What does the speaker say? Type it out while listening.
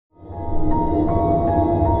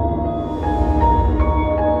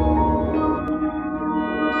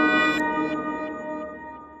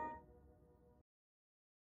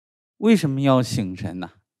为什么要醒神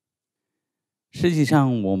呢？实际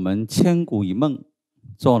上我们千古一梦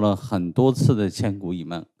做了很多次的千古一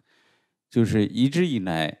梦，就是一直以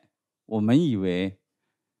来我们以为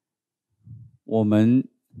我们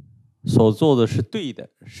所做的是对的，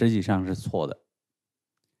实际上是错的。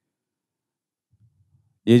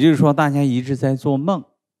也就是说大家一直在做梦。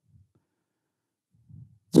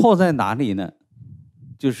错在哪里呢？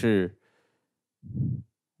就是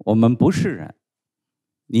我们不是人，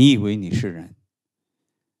你以为你是人，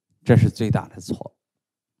这是最大的错。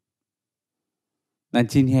那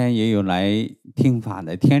今天也有来听法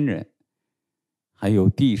的天人，还有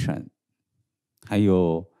地神，还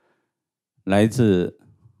有来自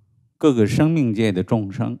各个生命界的众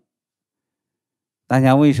生。大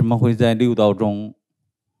家为什么会在六道中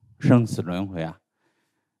生死轮回啊？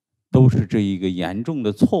都是这一个严重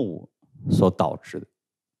的错误所导致的。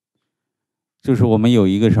就是我们有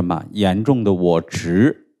一个什么严重的我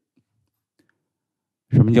执。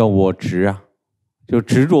什么叫我执啊？就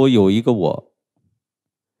执着有一个我。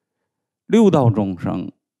六道众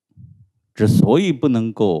生之所以不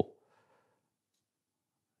能够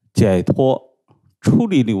解脱出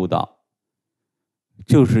离六道，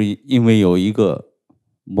就是因为有一个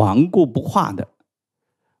顽固不化的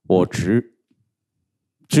我执。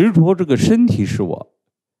执着这个身体是我，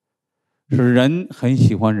是人很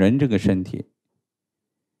喜欢人这个身体，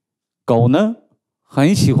狗呢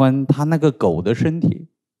很喜欢它那个狗的身体，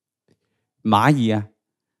蚂蚁啊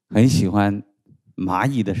很喜欢蚂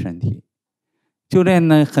蚁的身体，就连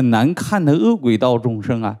呢很难看的恶鬼道众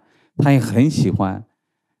生啊，他也很喜欢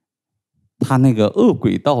他那个恶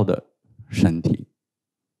鬼道的身体。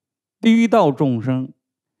地狱道众生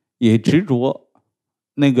也执着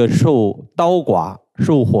那个受刀剐、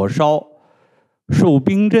受火烧、受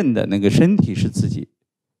冰震的那个身体是自己。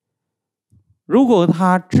如果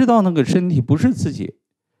他知道那个身体不是自己，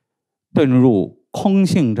遁入空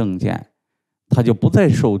性正见，他就不再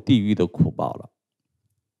受地狱的苦报了。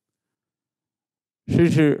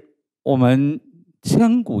是我们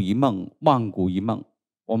千古一梦，万古一梦。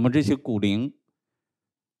我们这些古灵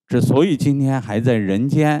之所以今天还在人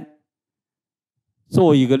间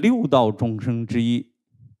做一个六道众生之一，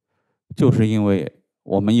就是因为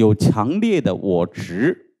我们有强烈的我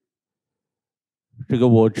执。这个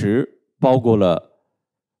我执包括了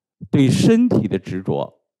对身体的执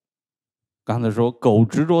着。刚才说狗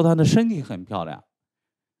执着它的身体很漂亮，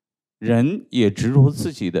人也执着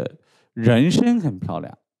自己的人身很漂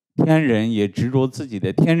亮，天人也执着自己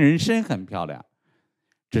的天人身很漂亮，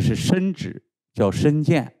这是身执，叫身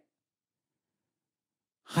见。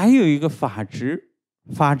还有一个法执。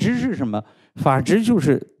法执是什么？法执就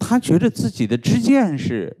是他觉得自己的知见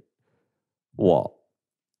是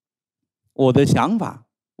我的想法，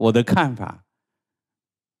我的看法，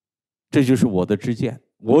这就是我的知见。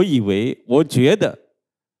我以为，我觉得，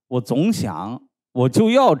我总想，我就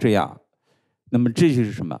要这样。那么这就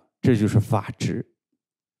是什么？这就是法执。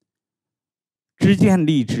知见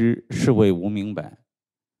立知，是为无明本。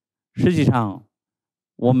实际上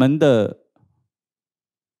我们的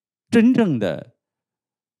真正的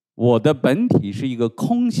我的本体是一个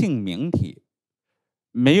空性明体，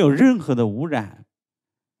没有任何的污染，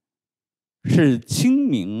是清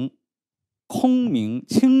明、空明、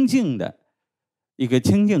清净的一个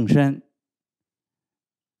清净身，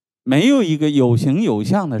没有一个有形有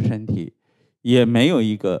相的身体，也没有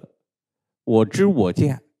一个我知我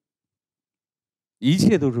见，一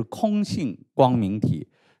切都是空性光明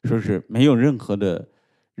体，说是没有任何的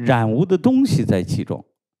染污的东西在其中。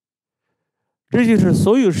这就是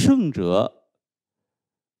所有圣者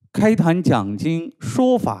开坛讲经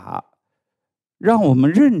说法让我们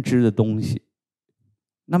认知的东西。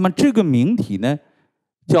那么这个明体呢，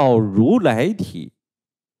叫如来体，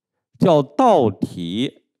叫道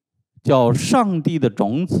体，叫上帝的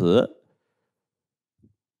种子，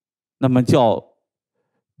那么叫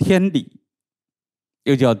天理，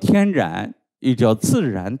又叫天然，又叫自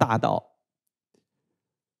然大道。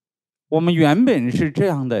我们原本是这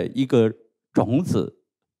样的一个种子，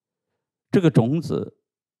这个种子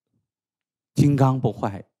金刚不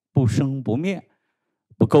坏，不生不灭，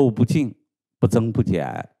不垢不净，不增不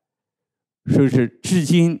减，所以是至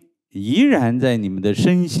今依然在你们的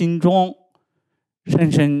身心中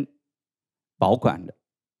深深保管着。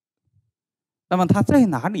那么它在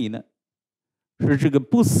哪里呢？是这个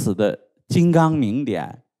不死的金刚明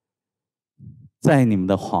点，在你们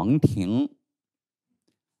的黄庭。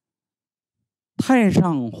太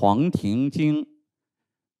上黄庭经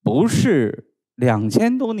不是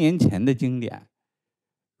2000多年前的经典，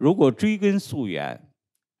如果追根溯源，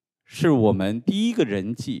是我们第一个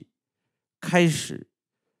人纪开始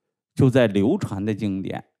就在流传的经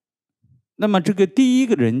典。那么这个第一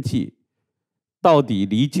个人纪到底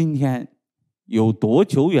离今天有多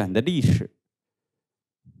久远的历史？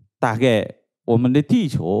大概我们的地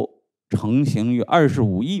球成型于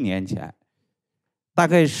25亿年前，大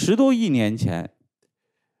概10多亿年前，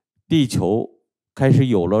地球开始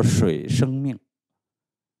有了水生命，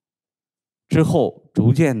之后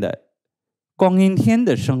逐渐的光阴天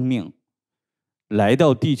的生命来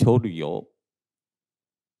到地球旅游，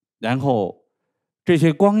然后这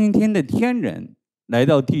些光阴天的天人来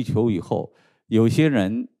到地球以后，有些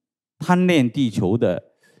人贪恋地球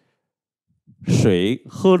的水，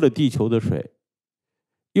喝了地球的水，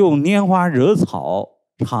又拈花惹草，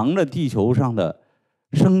尝了地球上的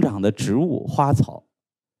生长的植物花草。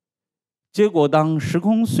结果当时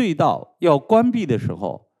空隧道要关闭的时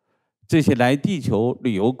候，这些来地球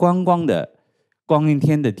旅游观光的光阴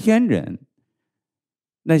天的天人，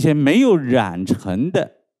那些没有染尘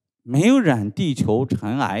的，没有染地球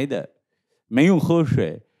尘埃的，没有喝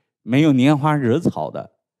水，没有拈花惹草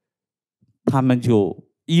的，他们就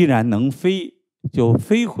依然能飞，就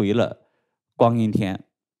飞回了光阴天。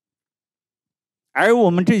而我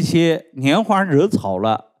们这些拈花惹草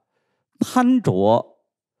了，贪着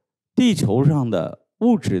地球上的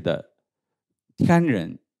物质的天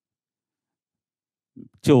人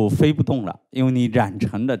就飞不动了，因为你染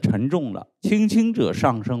尘了，沉重了，轻轻者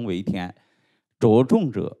上升为天，着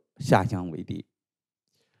重者下降为地。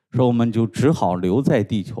所以我们就只好留在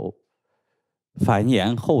地球，繁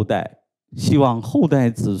衍后代，希望后代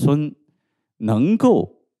子孙能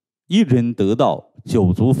够一人得道，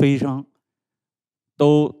九族飞升，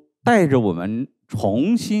都带着我们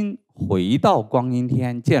重新回到光阴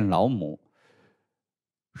天见老母，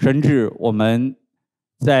甚至我们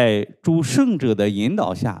在诸圣者的引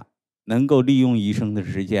导下，能够利用一生的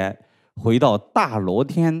时间回到大罗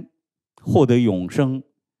天，获得永生，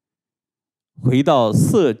回到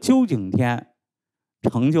色究竟天，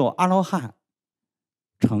成就阿罗汉，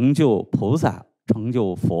成就菩萨，成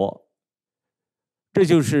就佛。这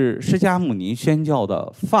就是释迦牟尼宣教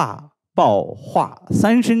的法报化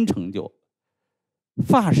三身成就。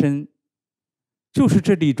法身就是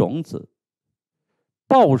这粒种子，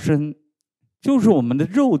报身就是我们的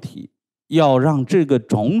肉体，要让这个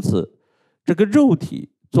种子，这个肉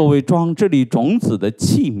体作为装这粒种子的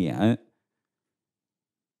器皿，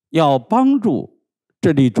要帮助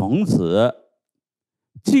这粒种子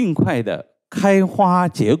尽快的开花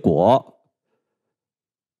结果，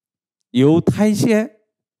由胎仙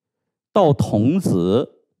到童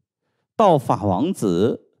子，到法王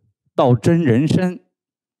子，到真人身，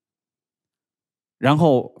然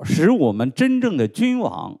后使我们真正的君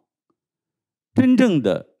王，真正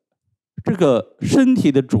的这个身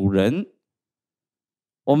体的主人，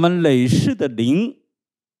我们累世的灵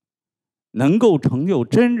能够成就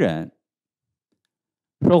真人。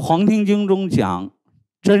说《黄庭经》中讲，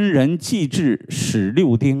真人既至始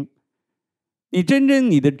六丁。你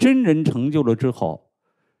的真人成就了之后，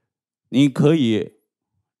你可以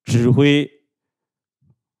指挥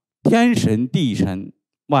天神地神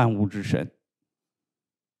万物之神，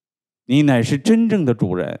你乃是真正的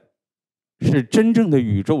主人，是真正的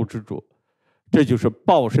宇宙之主。这就是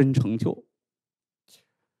报身成就。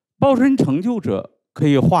报身成就者可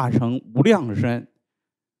以化成无量身，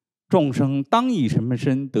众生当以什么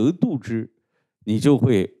身得度之，你就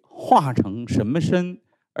会化成什么身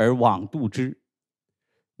而往度之。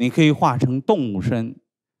你可以化成动物身，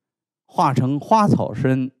化成花草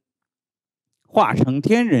身，化成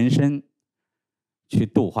天人身，去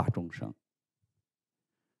度化众生。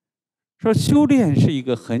说修炼是一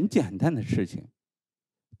个很简单的事情，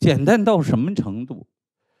简单到什么程度？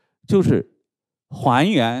就是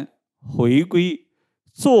还原、回归、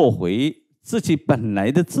做回自己本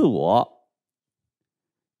来的自我。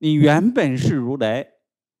你原本是如来，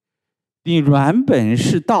你原本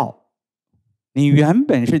是道，你原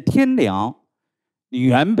本是天良，你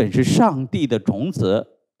原本是上帝的种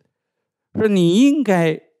子。说你应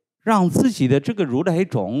该让自己的这个如来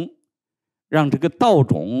种，让这个道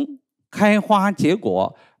种开花结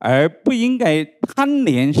果，而不应该贪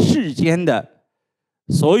恋世间的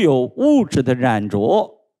所有物质的染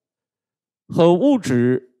着和物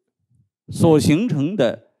质所形成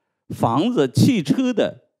的房子、汽车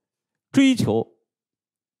的追求。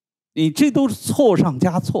你这都是错上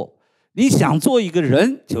加错。你想做一个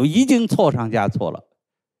人，就已经错上加错了，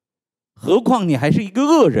何况你还是一个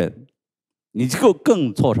恶人，你就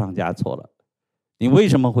更错上加错了。你为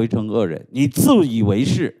什么会成恶人？你自以为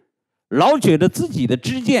是，老觉得自己的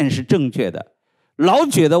知见是正确的，老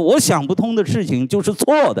觉得我想不通的事情就是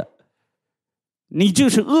错的，你就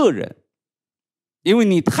是恶人。因为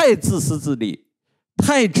你太自私自利，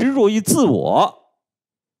太执着于自我，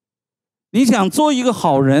你想做一个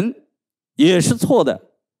好人也是错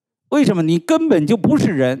的，为什么？你根本就不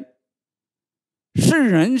是人。是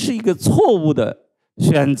人是一个错误的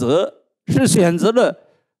选择，是选择了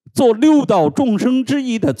做六道众生之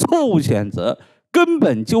一的错误选择，根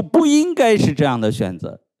本就不应该是这样的选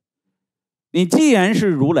择。你既然是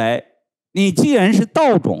如来，你既然是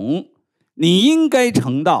道种，你应该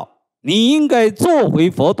成道，你应该做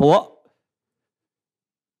回佛陀。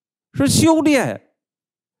说修炼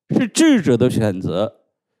是智者的选择，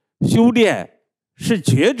修炼是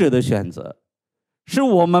觉者的选择，是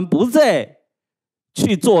我们不再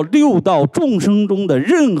去做六道众生中的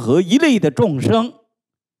任何一类的众生，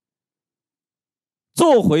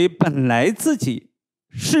做回本来自己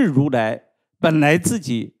是如来，本来自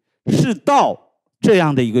己是道这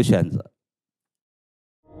样的一个选择。